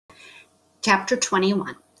Chapter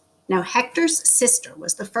 21. Now Hector's sister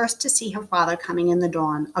was the first to see her father coming in the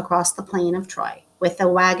dawn across the plain of Troy, with the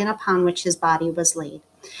wagon upon which his body was laid.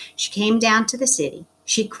 She came down to the city.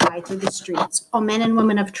 She cried through the streets, O men and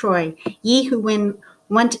women of Troy, ye who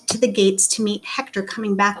went to the gates to meet Hector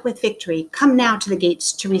coming back with victory, come now to the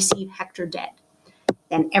gates to receive Hector dead.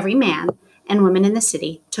 Then every man and woman in the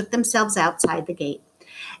city took themselves outside the gate,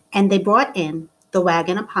 and they brought in the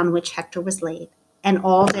wagon upon which Hector was laid. And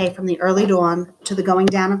all day from the early dawn to the going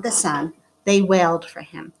down of the sun, they wailed for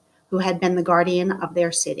him, who had been the guardian of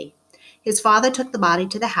their city. His father took the body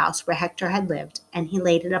to the house where Hector had lived, and he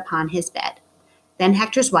laid it upon his bed. Then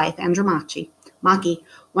Hector's wife, Andromache,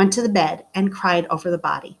 went to the bed and cried over the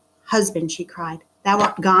body. Husband, she cried, thou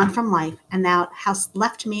art gone from life, and thou hast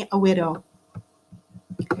left me a widow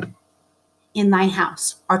in thy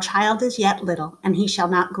house. Our child is yet little, and he shall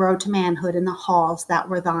not grow to manhood in the halls that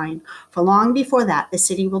were thine. For long before that the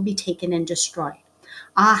city will be taken and destroyed.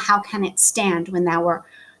 Ah, how can it stand when thou art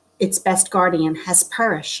its best guardian has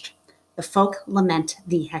perished? The folk lament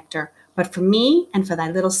thee, Hector, but for me and for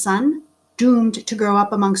thy little son, doomed to grow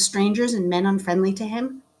up among strangers and men unfriendly to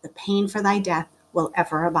him, the pain for thy death will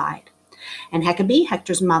ever abide. And Hecabe,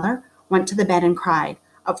 Hector's mother, went to the bed and cried,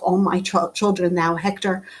 Of all my children, thou,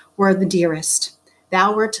 Hector, were the dearest.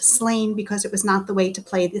 Thou wert slain because it was not the way to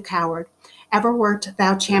play the coward. Ever wert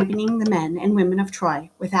thou championing the men and women of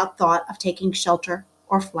Troy, without thought of taking shelter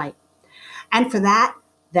or flight. And for that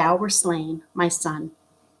thou were slain, my son.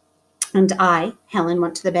 And I, Helen,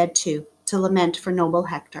 went to the bed too, to lament for noble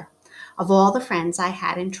Hector. Of all the friends I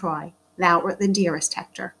had in Troy, thou wert the dearest,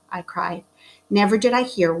 Hector, I cried. Never did I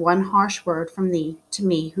hear one harsh word from thee to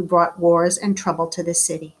me who brought wars and trouble to this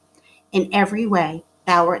city. In every way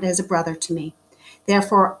thou art as a brother to me.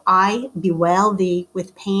 Therefore I bewail thee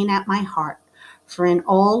with pain at my heart, for in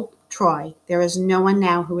all Troy there is no one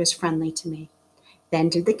now who is friendly to me. Then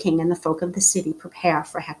did the king and the folk of the city prepare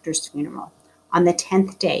for Hector's funeral. On the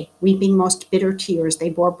 10th day, weeping most bitter tears, they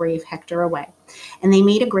bore brave Hector away. And they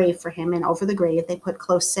made a grave for him, and over the grave they put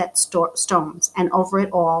close-set stones, and over it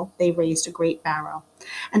all they raised a great barrow.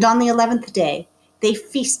 And on the 11th day they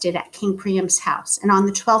feasted at King Priam's house, and on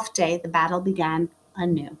the 12th day the battle began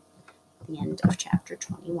anew. The end of chapter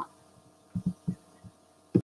 21.